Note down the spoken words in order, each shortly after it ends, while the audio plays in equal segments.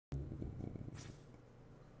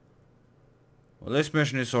Well, this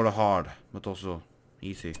mission is sort of hard, but also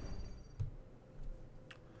easy.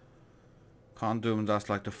 Can't do that's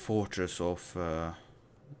like the fortress of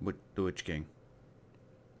with the Witch King.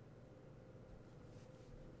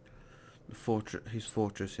 His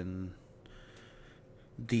fortress in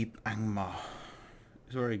Deep Angmar.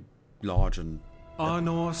 It's very large and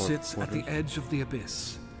Arnor sits at the edge of the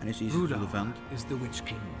abyss. And it's easy to defend. Is the Witch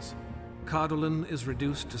King's. Cardolan is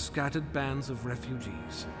reduced to scattered bands of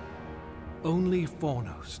refugees. Only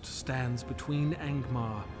Fornost stands between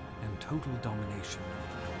Angmar and total domination of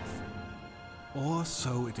the North. Or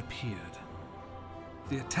so it appeared.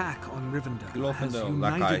 The attack on Rivendell has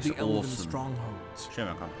united the elven strongholds.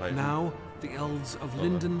 Now, the elves of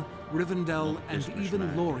Lindon, Rivendell, and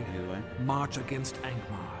even Lorien march against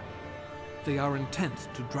Angmar. They are intent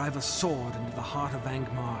to drive a sword into the heart of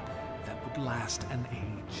Angmar that would last an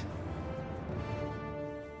age.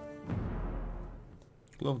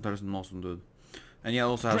 Glorfindel is an awesome dude. And he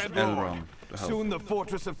also has Elrond to help. Soon the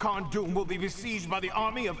fortress of Carn will be besieged by the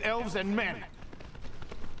army of elves and men.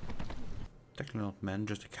 Technically not men,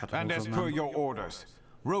 just a catapult. And as per your orders,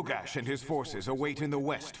 Rogash and his forces await in the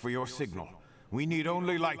west for your signal. We need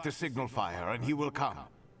only light the signal fire and he will come.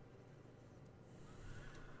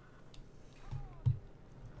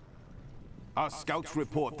 Our scouts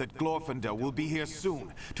report that Glorfindel will be here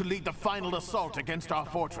soon to lead the final assault against our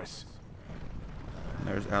fortress.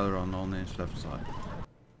 There's Elrond on his left side.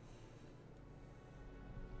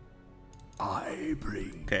 I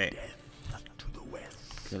bring death to the west.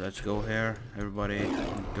 Okay, let's go here. Everybody,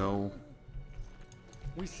 go.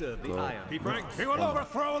 We serve the Iron. He will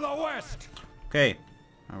overthrow the west. Okay,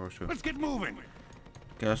 that works good. Let's get moving.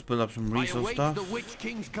 Okay, let's build up some resource stuff. the Witch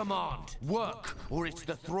King's command. Work, or it's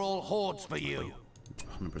the thrall hordes for you.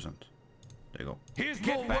 100%. There you go. Here's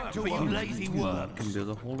get back to you lazy worms. Can build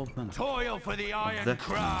a whole of men. Toil for the Iron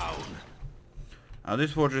Crown. Now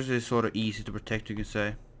this fortress is sort of easy to protect, you can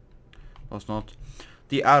say. But it's not.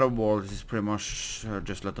 The outer walls is pretty much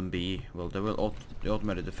just let them be. Well, they will the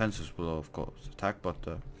automated defenses will of course attack, but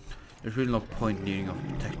there's really no point needing of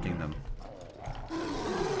protecting them.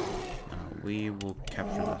 We will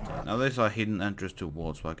capture that. Now there's a hidden entrance to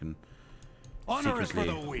walls, so I can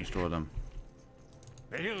secretly destroy them.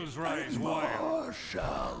 The hills rise wild.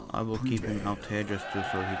 I will keep him out here just so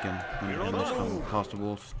he can, when enemies come past the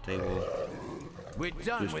walls, they will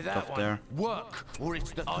do stuff there. Work, or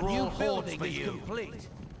it's the thrall hordes for you. Complete.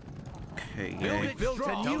 Okay, yeah. Built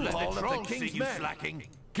a new wall of the King's men. Slacking.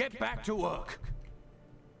 Get back to work.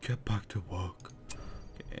 Get back to work.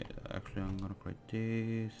 Okay, actually I'm gonna create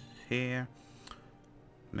this here.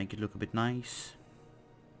 Make it look a bit nice.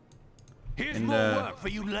 Here's more work for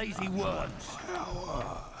you lazy worms.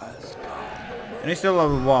 And it's still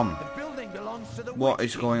level 1. What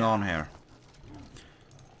is going on here?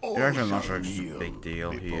 It's actually not such a big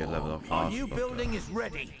deal here, level up fast. New building is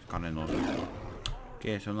ready. Kinda annoying.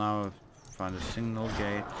 Okay, so now I've found a signal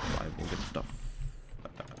gate. I will get stuff.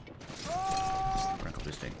 Rank up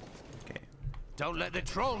this thing. Okay. Don't let the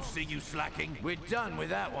trolls see you slacking. We're done with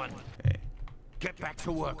that one. Okay. Get back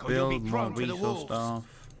to work or you'll be thrown to the wolves. Stuff.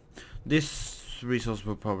 This resource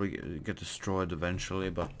will probably get destroyed eventually,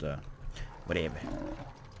 but whatever.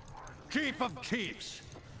 Chief of Chiefs.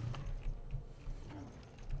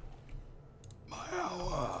 My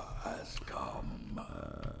hour has come.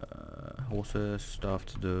 Horses, stuff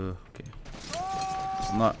to do. Okay.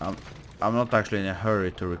 I'm not actually in a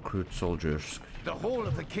hurry to recruit soldiers. The hall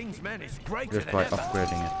of the King's men is greater just by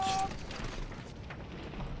upgrading it.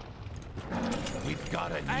 We've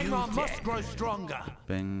got a new must grow stronger.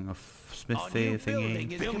 Bing of smithy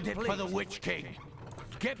thingy. Build it for the Witch King.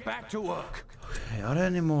 Get back to work. Okay, are there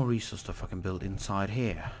any more resource stuff I can build inside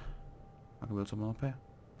here? I can build some up here.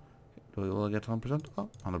 Do I get 100%? Oh,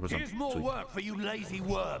 100%. Here's more work for you lazy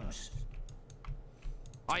worms.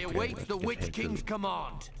 I await the Witch King's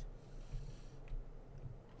command.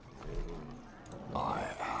 I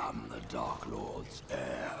am the Dark Lord's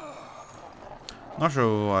heir. Not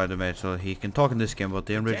sure why they made so he can talk in this game, but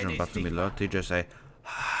the original Battle Miller, they just say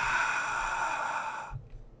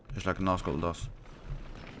just like a Nazgul does.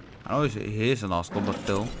 I know he is a Nazgul, but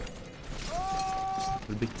still. It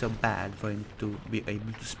would be so bad for him to be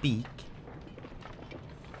able to speak.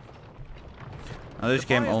 Now this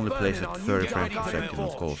game only plays at 30 frames per second,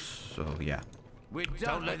 of course, so yeah.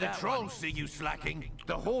 Don't let the trolls see you slacking.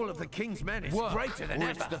 The hall of the King's men is greater than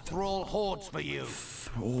ever. It's the thrall hordes for you.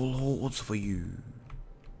 Thrall hordes for you.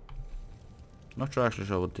 Not sure actually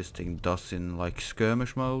what this thing does in like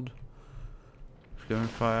skirmish mode. Skirmish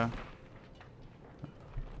fire.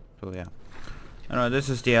 So yeah. Anyway, this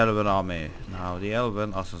is the Elven army. Now, the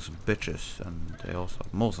Elven are some bitches, and they also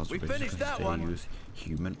have more sons of bitches because they use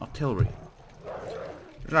human artillery.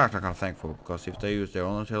 Which I'm kind of thankful, because if they use their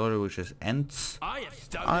own artillery, which is Ents,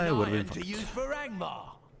 I would have been fucked. For Angmar.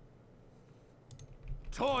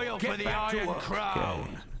 Toil for the Iron Crown.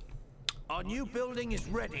 Okay. Our new building is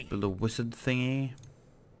ready. Build a wizard thingy.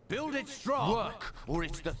 Build it strong. Work, or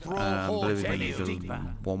it's the thrall I hordes believe we any need deeper.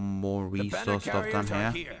 one more The resource banner stuff down carriers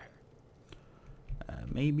are here.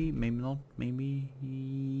 Maybe, maybe not, maybe...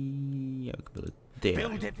 Yeah, we can build it there.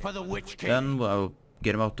 Build it for the Witch King. Then I'll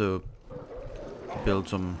get him out to build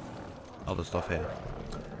some other stuff here.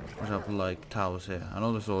 For example, like towers here. I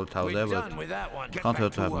know there's all the towers there, but with that one. can't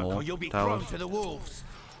hurt to have work, more or you'll be towers. thrown to the wolves.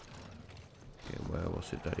 Okay, where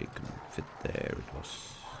was it that he can fit there? It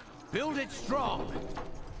was... Build it strong.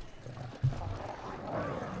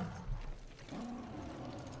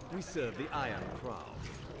 We serve the Iron Crown.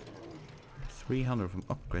 300 from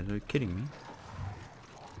upgrades, are you kidding me?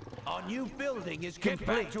 Our new building is complete. Get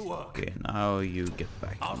back to work. Okay, now you get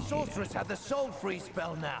back Our in sorceress had the soul freeze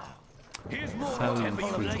spell now. Here's more. Soul Temple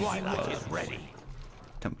of freeze Twilight spell. is ready.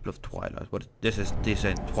 Temple of Twilight. What? This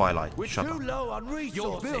ain't Twilight. We're Shut too up. low on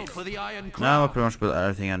resources. You're built for the Iron Crown. Now I pretty much built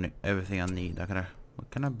everything I need.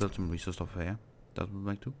 Can I build some resource stuff here? That would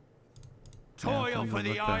like to. Toil for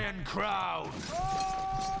the Iron Crown.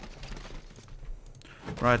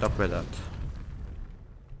 Right, upgrade that.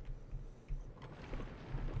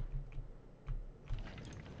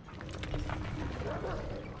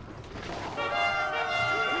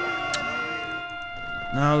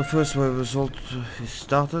 Now the first wave result is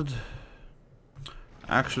started.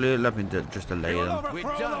 Actually, let me just delay them. We're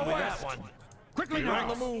done with that one. Quickly now. On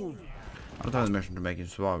the move. I don't have the mission to make him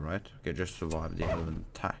survive, right? Okay, just survive the Elven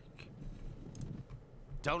attack.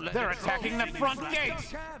 Don't let They're attacking the front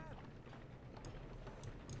gates.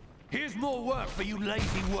 Here's more work for you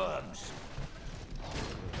lazy worms.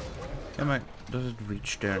 Come on, does it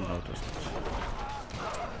reach there? No, it doesn't.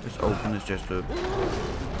 Just open is just a...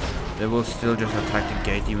 They will still just attack the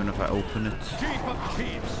gate even if I open it.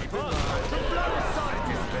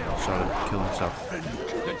 Started killing himself. The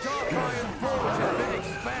Dark Iron Forge has been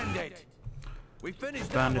expanded. We finished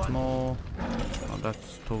Expand that it one. more. Oh,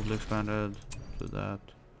 that's totally expanded. To that.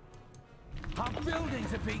 Our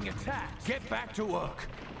buildings are being attacked. Get back to work.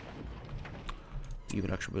 You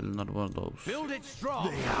will actually build another one of those. Build it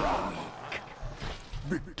strong.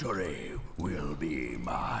 Victory will be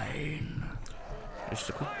mine. Just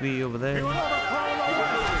a quick bee over there.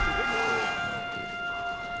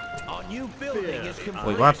 Our new building is complete.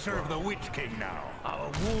 Wait, what? Serve the Witch King now. Our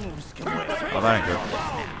wolves can rest. Oh, that ain't good.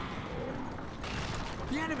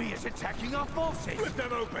 The enemy is attacking our forces. Rip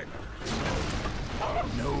them open.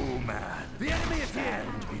 No man. The enemy is here.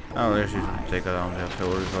 Oh, I should take it down the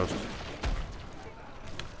artillery first.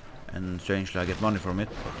 And strangely I get money from it,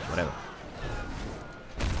 but whatever.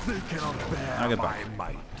 They cannot bear I'll get my back.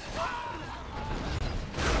 might.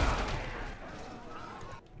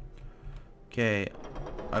 Okay,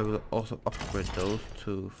 I will also upgrade those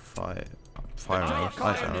to fire arrows,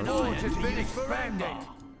 ice arrows. Forge has been expanded.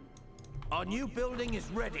 Our new building is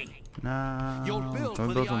ready. Nah, You'll build can for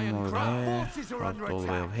we build the them Iron over Crown. here? Forces are Right, under all the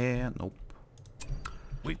way attack. over here? Nope.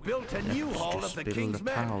 We've built a new hall of Just the build King's the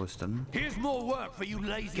men. towers then. Here's more work for you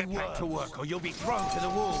lazy Get back to work or you'll be thrown to the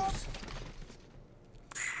wolves.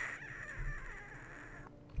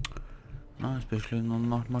 No, especially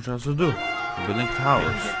not much else to do. We're building towers.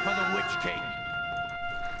 Build it for the Witch King.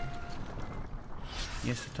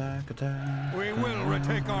 Yes, attack. We will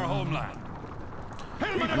retake our homeland.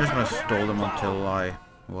 I'm just gonna stall them until I,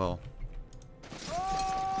 well,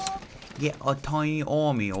 get a tiny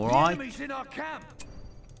army, The alright? enemy's in our camp.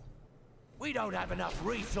 We don't have enough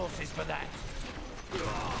resources for that.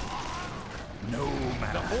 No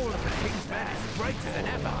man. The hall of the King's men is greater than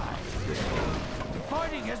ever. The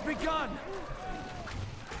fighting has begun.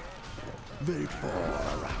 They fall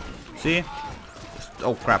around. See?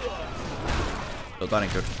 Oh crap. Oh, that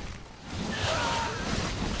ain't good.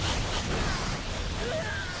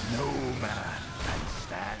 No man can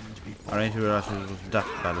stand before. I didn't realize it was that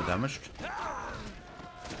badly damaged.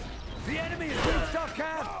 The enemy has reached our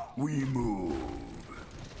camp. We move.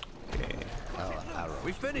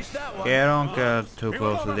 We finished that one. Yeah, don't get too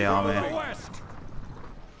close to the army. West.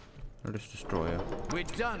 Or just destroy it. We're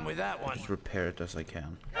done with that one. Just repair it as I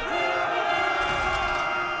can.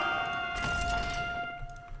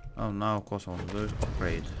 Oh, now of course I want to do is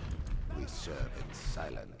upgrade. We serve in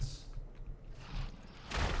silence.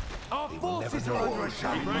 Our forces are under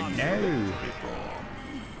attack. No!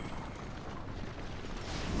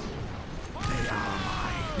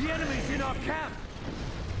 The enemy's in our camp.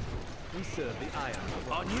 We serve the Iron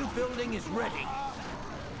Our Cross. new building is ready.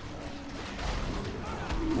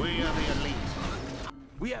 We are the elite.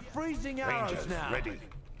 We have freezing arrows Rangers now. ready.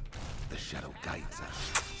 The shadow guides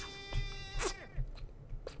us.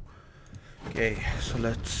 Okay, so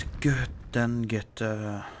let's get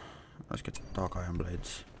let's get dark iron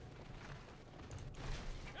blades.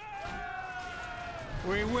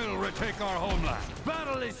 We will retake our homeland.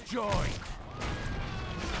 Battle is joined.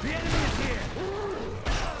 The enemy is here.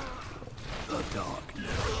 The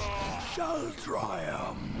darkness shall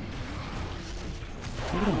triumph.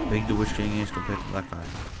 Look how big the Witch King is compared to that guy.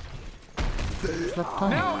 It's like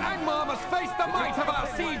tiny. Now Angmar must face the might of our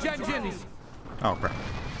siege engines! Oh crap.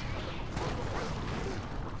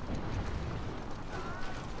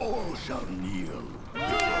 All shall kneel.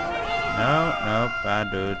 No,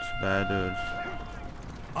 bad dudes.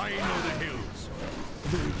 I know the hills.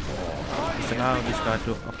 Let's allow this guy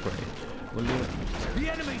to upgrade. Will you? The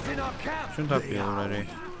enemy's in our camp. Shouldn't that be already?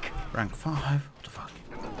 Rank 5? What the fuck?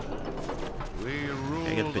 We rule I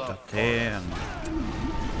get a bit up there and...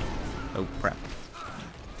 Oh crap.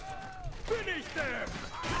 Finish them!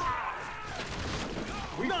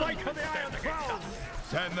 We fight for the Iron Crown!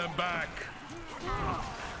 Send them back!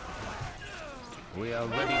 We are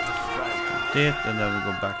ready to strike. Did, and then we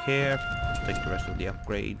go back here. Take the rest of the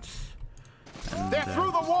upgrades. And, They're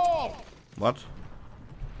through the wall! What?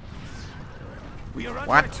 We are under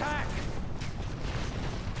What? attack.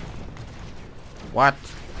 What?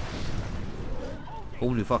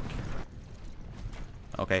 Holy fuck.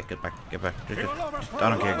 Okay, get back. I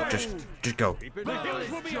don't care, just go. The hills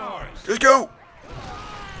will be ours! Just go!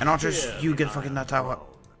 And archers, you get fucking that tower.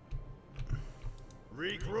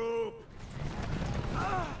 Regroup!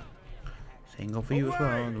 Same go for you as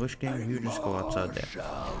well. The Witch King, you just go outside there.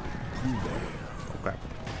 Oh crap.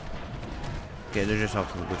 Okay, they're just out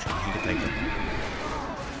for the Witch King. You can take them.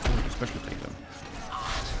 Especially take them.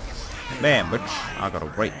 Bam, bitch. I got a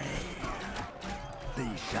break. They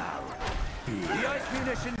shall be. The ice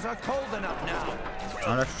munitions are cold enough now.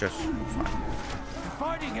 Oh, that's just fine.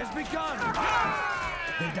 Fighting has begun.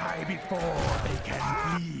 They die before they can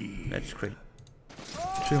bleed. Let's create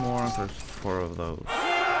 2 more and there's 4 of those. The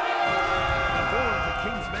war of the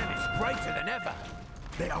King's men is greater than ever.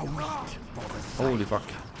 They are weak for the sight. Holy fuck.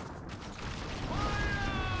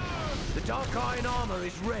 The dark iron armor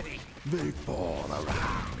is ready. They fall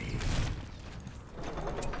around me.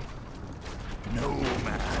 No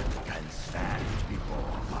man can stand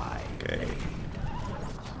before my Okay.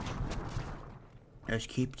 Let's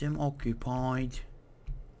keep them occupied.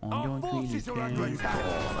 On Our your forces are under game. attack.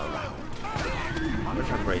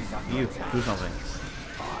 Let's upgrade. You, do something.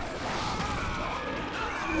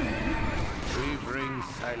 We bring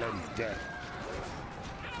silent death.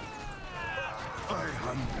 I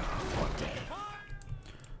hunger for death.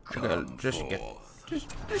 Okay, just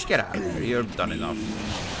get out of here. You're done enough.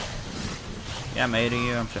 Yeah,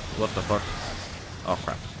 matey, I'm sorry. What the fuck? Oh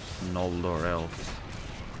crap. Noldor elves.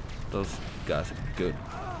 Those guys are good.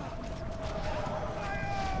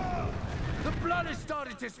 The blood is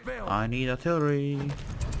starting to spill. I need artillery.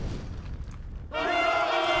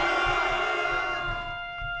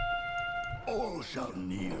 All shall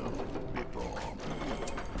kneel before me.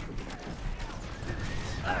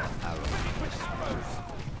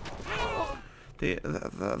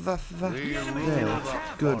 That's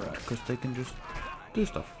good because they can just do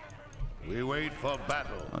stuff. We wait for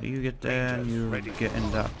battle. Oh, you get there and you get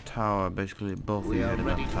in that tower. Basically, both of you get in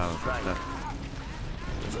that tower.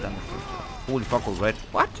 Just damage. Holy fuck! Already?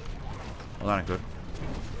 What? Well, that ain't good.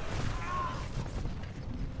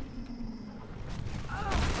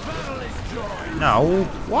 No,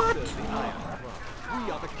 what? We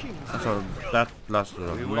are the King's That's all, that lasted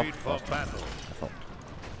a We lot wait for faster. battle. I thought.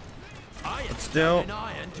 Iron still- an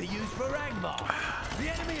iron to use for Angmar. The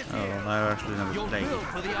enemy is Oh, here. well, I actually never Your played. will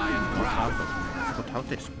for the Iron Crown. I forgot how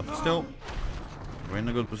this, but still, we're in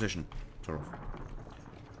a good position, sort of.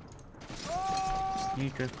 You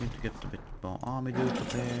just need to get a bit more army dudes up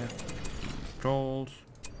there. Trolls.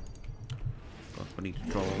 But we need to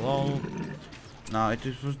troll all. Now it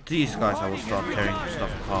was these guys I will start tearing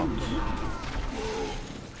stuff apart.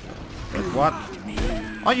 But what?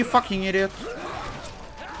 Are you fucking idiot?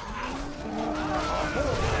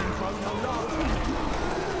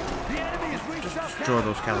 The enemy is reached up. Destroy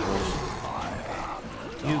those cannibals.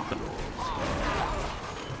 You can.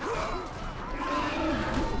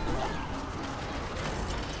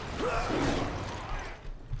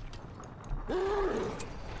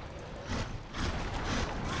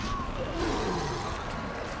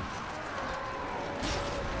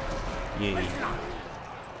 Yeah.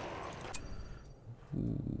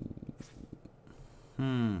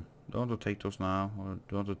 Don't want to take those now, or do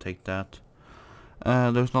you want to take that?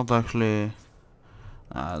 There's not actually...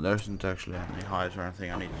 there isn't actually any hides or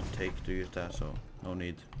anything I need to take to use that, so no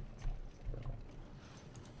need.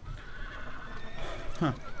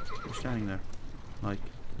 Huh, you're standing there, like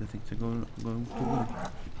the things are going to win.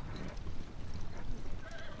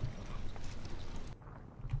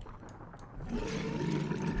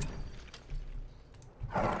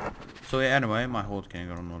 So yeah, anyway, my hold can't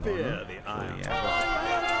go on no longer. Fear the iron. So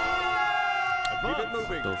yeah, Keep it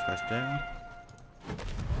moving. those guys there.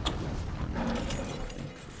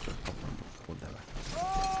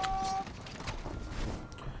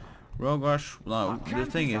 Rogash, no, the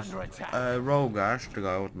thing is, Rogash, the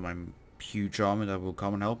guy with my huge army that will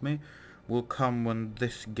come and help me, will come when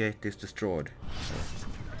this gate is destroyed. So,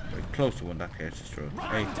 very close to when that gate is destroyed.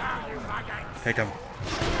 Hey, take them.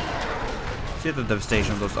 See the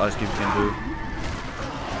devastation those ice cubes can do.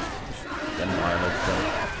 Then I hope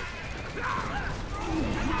so.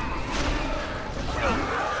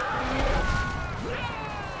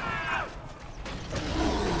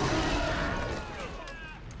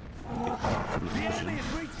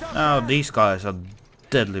 Now these guys are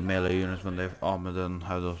deadly melee units when they've armored and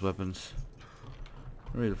have those weapons.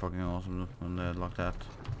 Really fucking awesome when they're like that.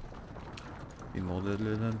 Be more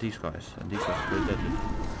deadly than these guys, and these guys are pretty deadly.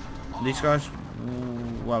 These guys,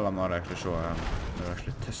 well, I'm not actually sure. I've never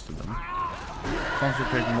actually tested them.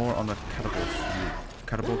 Concentrate more on the catapults.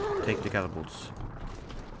 Catapult, take the catapults.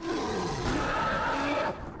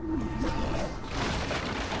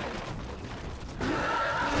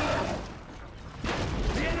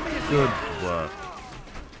 Good work.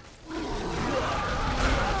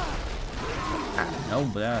 No,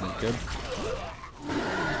 but that is good.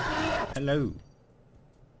 Hello.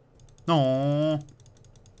 No.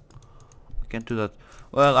 I can't do that.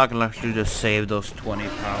 Well, I can actually just save those 20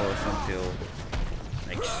 powers until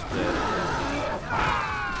next.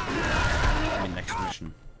 Next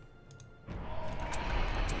mission.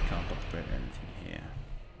 Can't upgrade anything here.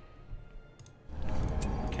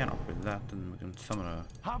 Can't upgrade that, then we can summon a.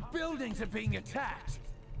 Our buildings are being attacked.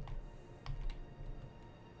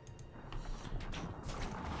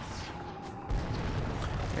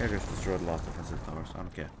 Yeah, I just destroyed a lot of defensive towers. I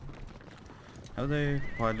don't care. Have they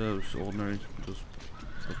applied those ordinary, those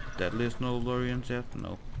deadliest Noldorians yet?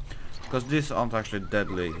 No. Because these aren't actually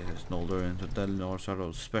deadly Noldorians, the deadly Norse are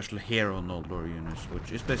those special hero Noldorians,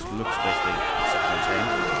 which is basically looks basically exactly the same.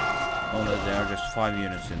 Only there are just 5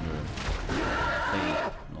 units in the thing.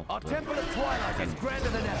 Our Temple of Twilight is grander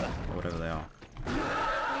than ever. Whatever they are.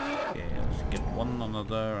 Okay, let's get one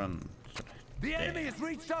another and. The enemy has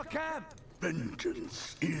reached our camp.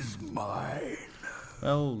 Vengeance is mine.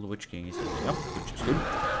 Well, the Witch King is healing up, which is good.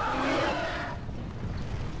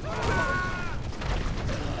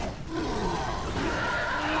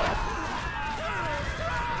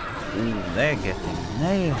 Ooh, they're getting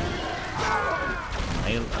nailed.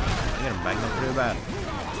 Nailed. They're getting banged up pretty bad.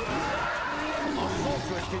 Our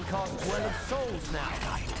sorceress can cast Well of Souls now.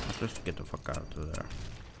 Let's just get the fuck out of there.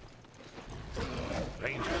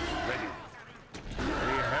 Rangers ready. We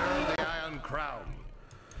herald the Iron Crown.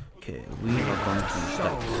 Okay, we are going to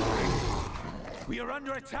step. We are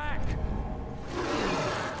under attack.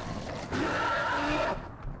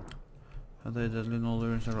 Are they deadly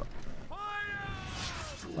Noldorians?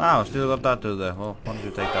 Wow, still got that to there. Well, why don't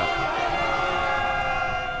you take that?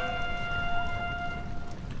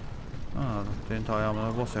 Oh, the entire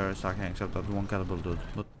armor was there attacking except that one catapult did.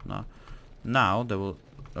 But no. Now there will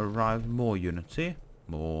arrive more units. See?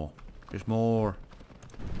 More. There's more.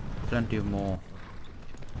 Plenty of more.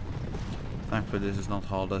 Thankfully this is not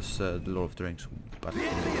hard as the Lord of the Rings. But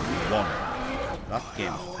one. That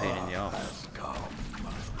game is a pain in the ass.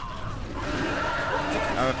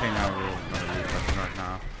 Everything now we're gonna leave right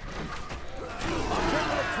now.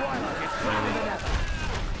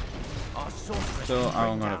 So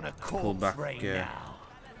I'm gonna pull back the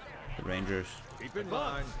Rangers Keep in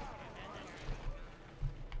mind.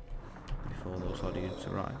 before those other units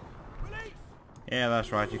arrive. Yeah,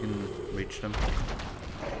 that's right, you can reach them.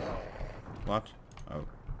 What? Oh.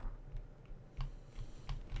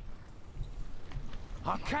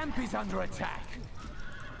 Our camp is under attack.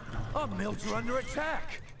 Our mills are under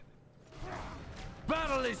attack.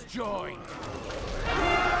 Battle is joined.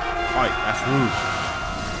 Right, that's rude.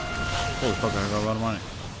 Holy fuck, I got a lot of money.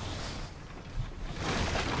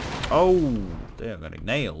 Oh, they are getting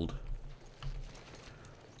nailed.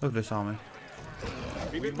 Look at this army.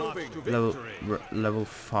 Keep it moving to Level victory. level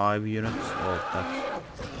 5 units. Oh,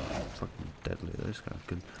 that's fucking deadly. These guys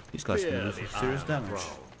can do some serious damage.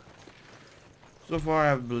 So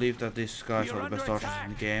far, I believe that these guys are the best archers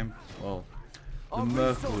in the game. Well, Our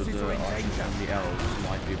Merc with resources the are in archers danger. and the elves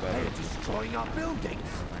might be better. They're destroying our buildings.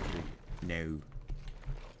 Actually, no.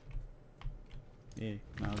 Yeah,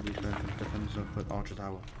 now these guys can defend themselves with Archer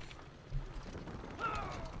Tower.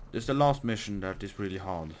 It's the last mission that is really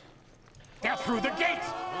hard. They're through the gate.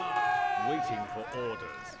 Waiting for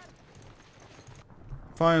orders.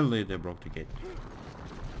 Finally, they broke the gate.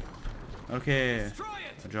 Okay,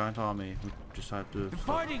 a giant army. We just have to The stop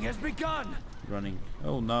fighting has begun. running.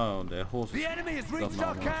 Oh no, their horses The enemy has got reached an our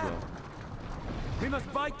armor as camp. well. We must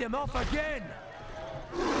fight them off again.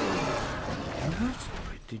 That's a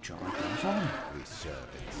pretty giant ass army. We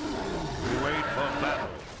servants. We wait for battle.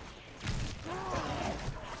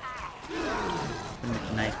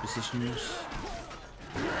 In nice positions.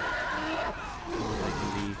 They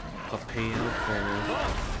can be prepared for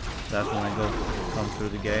that when I come through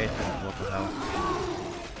the gate. What the hell?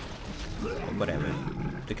 Whatever.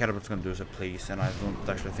 The catapult's gonna do us a please, and I don't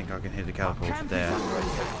actually think I can hit the catapult there. Our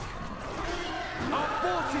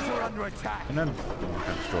forces are under attack. And then I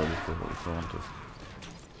can destroy this if I want to.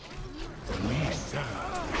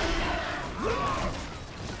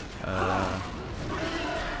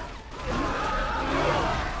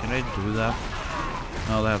 Can I do that?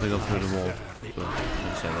 No, they have to go through the wall. So, let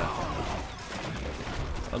me say that.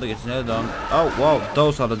 I think it's nearly done. Oh, whoa,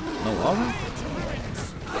 those are the... No, are they?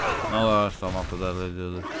 No, still not that they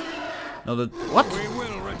do this. No, the... What? We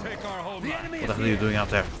will retake our hold. The enemy What the is hell are you doing out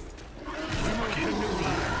there?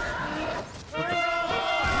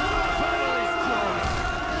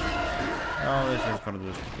 Oh, this is gonna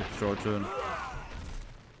just get destroyed soon.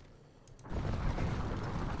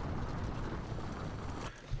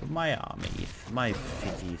 But my army, my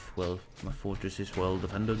city is well, my fortress is well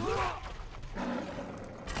defended.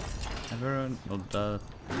 Everyone, no, that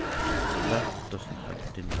doesn't.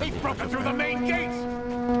 That didn't. They've broken through the main gates.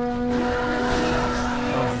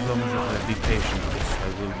 Oh, so much be patient. I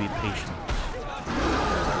will be patient.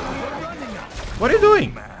 What are you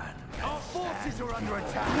doing? Our forces are under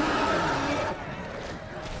attack.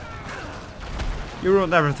 You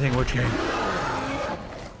ruined everything, would you?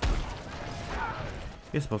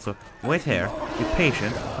 You're supposed to wait here, be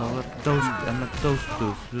patient, and let those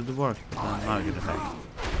do the work. And now you get attacked.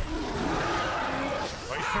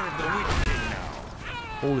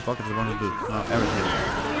 Holy fuck! It's a bunch of dudes. No,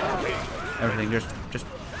 everything.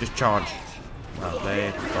 Just charge. Well,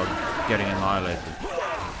 they start getting annihilated.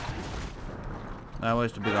 Now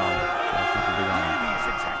where's the big army? That's not the big army. The enemy is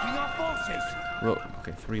attacking our forces. Well,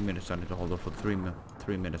 okay, 3 minutes. I need to hold off for 3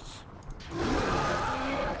 minutes.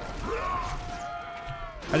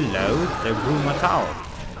 Hello, they ruined my tower.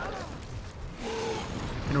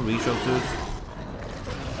 Can you reach up to us?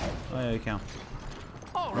 Oh yeah, you can.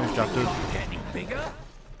 Our Nice job, dude. armies are getting bigger.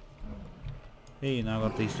 Hey, now I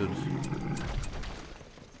got these dudes.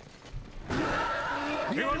 The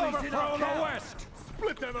enemy's in our camp. west.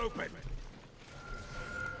 Split them open.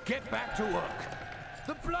 Get back to work.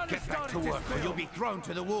 The blood Get is back to starting work, or spill. you'll be thrown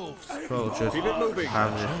to the wolves. Bro, just Keep it moving.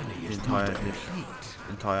 have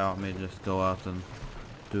the entire army just go out and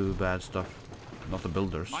do bad stuff. Not the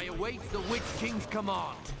builders. I await the Witch King's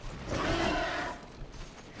command.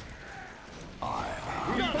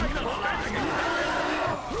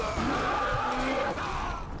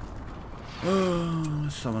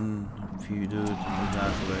 Summon a few dudes and do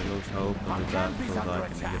that so they lose hope, and do that so that I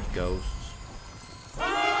can get ghosts.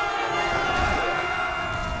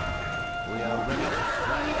 We are ready to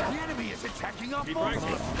strike. The enemy is attacking our Keep forces.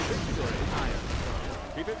 right.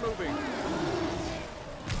 Keep it moving.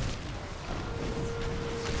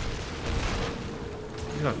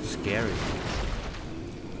 These guys are scary.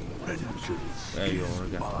 There you are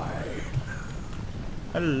again.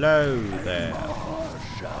 Hello there.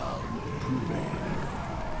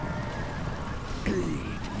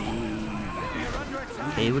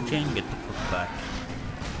 They would change, get the foot back.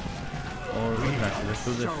 Or we can actually just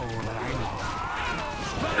do this.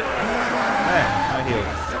 Hey, I heal.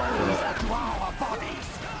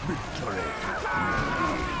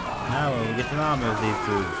 Now we get an army of these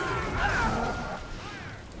dudes.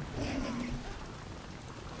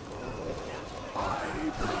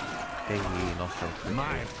 Hey, not so quick.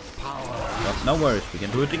 My power. But no worries, we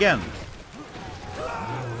can do it again.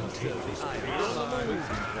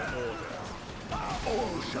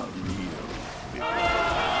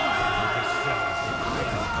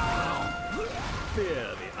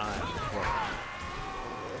 Fear the Iron Throne.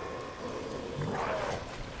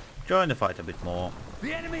 Join the fight a bit more.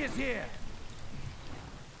 The enemy is here.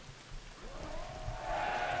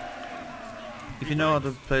 If you know how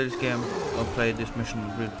to play this game or play this mission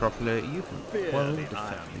really properly, you can well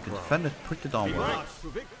defend it pretty darn well. March to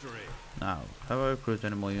victory. Now, have I recruited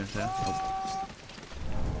any more units here? Nope.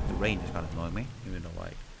 rain is kind of annoying me, even though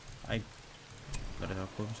I got it up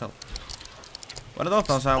for myself. Vad är det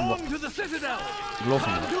då? Så här, On to the citadel!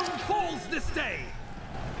 Glofindel. Doom falls this day!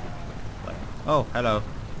 Oh, hello.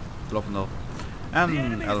 Glofindel.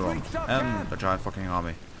 And Elrond. And the giant fucking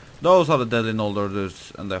army. Those are the deadly Noldor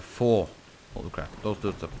dudes, and they're 4. Holy crap, those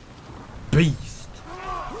dudes are beast!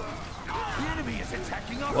 The enemy is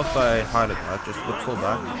attacking our What I highlighted, I just look so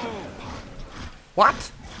back.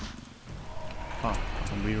 What? Oh,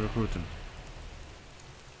 I'm re-recruiting.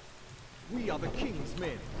 We are the king's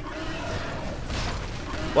men.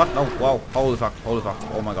 What? Oh, wow. Holy fuck,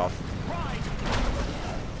 oh my god.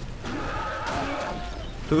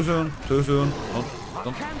 Too soon, too soon.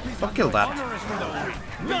 Don't kill that.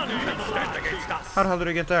 None can stand against us. How the hell did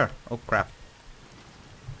I get there? Oh crap.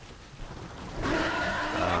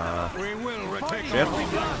 We will retake Shit.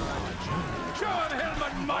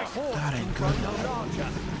 That ain't good.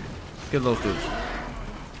 Kill those dudes.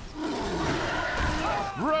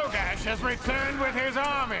 Rogash has returned with his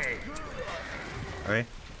army. Okay.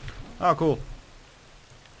 Oh, cool.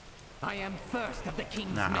 I am first of the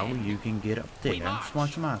king's Now men. you can get up there and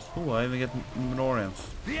smash some ass. Oh, I even get Minorians.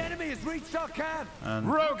 The enemy has reached our camp. And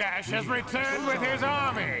Rogash has returned with his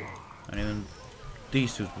army. even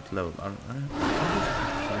these dudes with load. Battle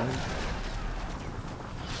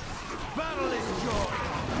is joy.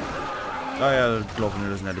 Oh yeah,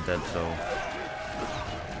 Glofindel is nearly dead, so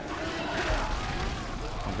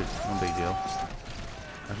no big deal.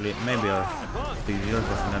 Actually, maybe a big deal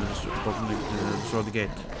because I never destroy the gate.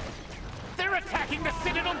 They're attacking the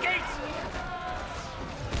citadel gate.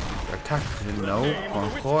 Attack him, no,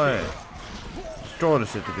 convoy. Destroy the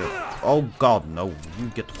city gate. Oh god, no, you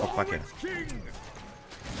get the fuck back here.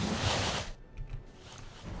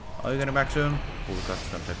 Are you getting back soon? Oh god, it's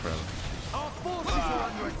gonna take forever. Our forces are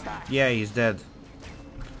under attack. Yeah, he's dead.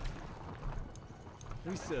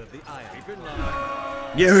 We serve the iron.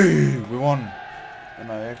 Yay! We won!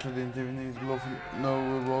 And I actually didn't even need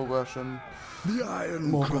Rogash and The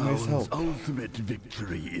Iron Morgan Crown's help. ultimate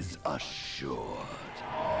victory is assured.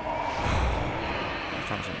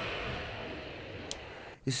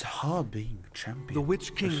 It's hard being champion. The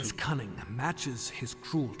Witch King's cunning matches his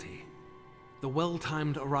cruelty. The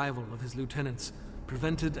well-timed arrival of his lieutenants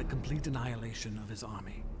prevented a complete annihilation of his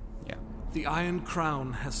army. Yeah. The Iron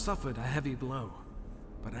Crown has suffered a heavy blow,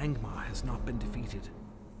 but Angmar has not been defeated.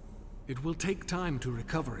 It will take time to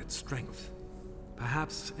recover its strength.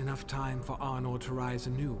 Perhaps enough time for Arnor to rise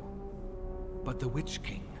anew. But the Witch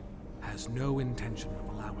King has no intention of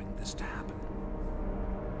allowing this to happen.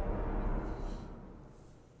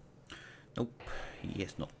 Nope.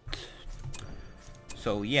 Yes, not.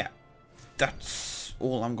 So yeah, that's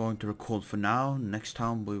all I'm going to record for now. Next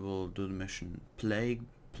time we will do the mission Plague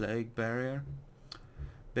Bearer,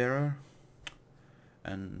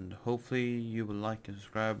 and hopefully you will like and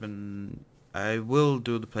subscribe, and I will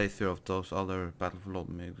do the playthrough of those other Battle for Lord,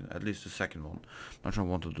 at least the second one. Not sure I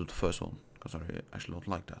want to do the first one because I actually don't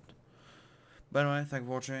like that. But anyway, thank you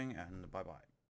for watching, and bye bye.